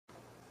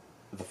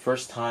The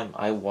first time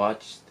I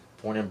watched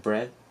Born and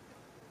Bred,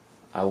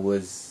 I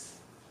was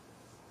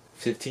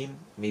 15,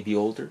 maybe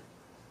older.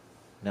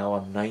 Now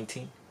I'm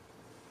 19.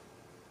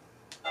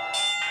 My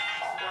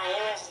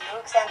name is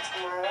Luke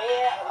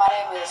Santamaria. My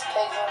name is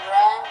Pedro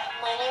Brand.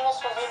 My name is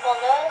Jose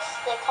Valderas.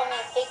 They call me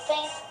Big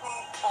Pain.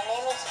 My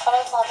name is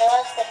Carlos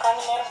Valderas. They call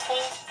me Little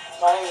Pain.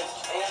 My name is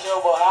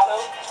Angel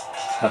Bojado.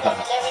 I'm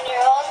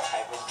 11-year-old.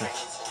 I've been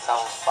drinking since I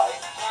was 5.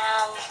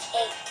 Now I'm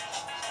 8.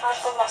 I'm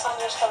from Los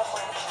Angeles,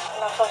 California.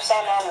 And I'm from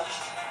Santa Ana.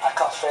 I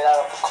come straight out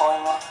of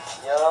Pacoima,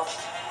 Yellow,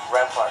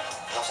 Rampart,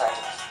 Los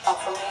Angeles. I'm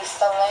from East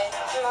LA.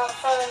 And I'm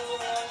from the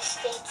United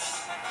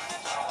States.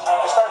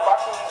 I started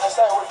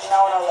working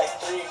out when I was like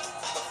 3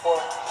 or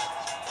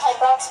 4. I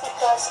box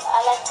because I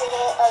like to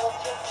hit other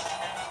people.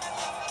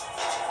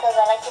 Because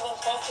I like giving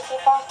pain to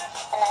people.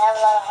 And I have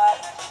a lot of heart.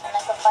 And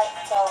I can fight.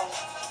 So,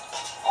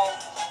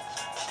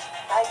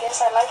 I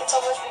guess I like it so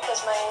much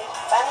because my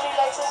family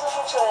likes it so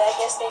much, so I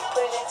guess they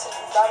put it into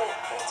me, brought it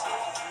into me.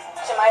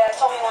 So my dad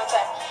told me one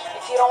time,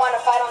 if you want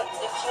to fight on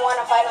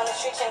the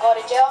streets and go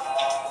to jail,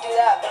 do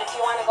that. But if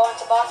you want to go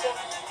into boxing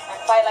and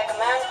fight like a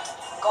man,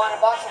 go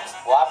into boxing.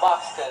 Well, I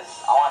box because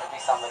I want to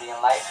be somebody in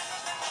life.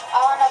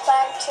 I want to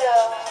plan to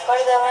go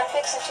to the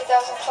Olympics in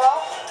 2012,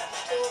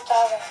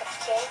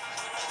 2016.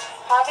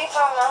 Hobby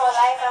for my whole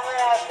life. I'm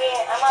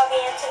gonna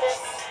be into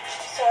this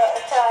so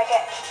until I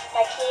get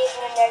my kids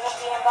when they're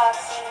gonna be in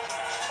boxing,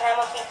 and I'm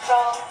gonna be pro.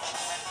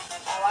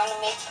 I want to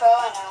make pro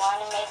and I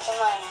want to make the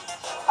money.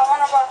 I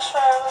want to box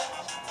forever.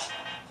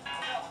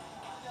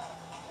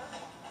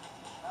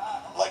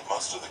 Like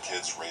most of the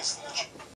kids raised in the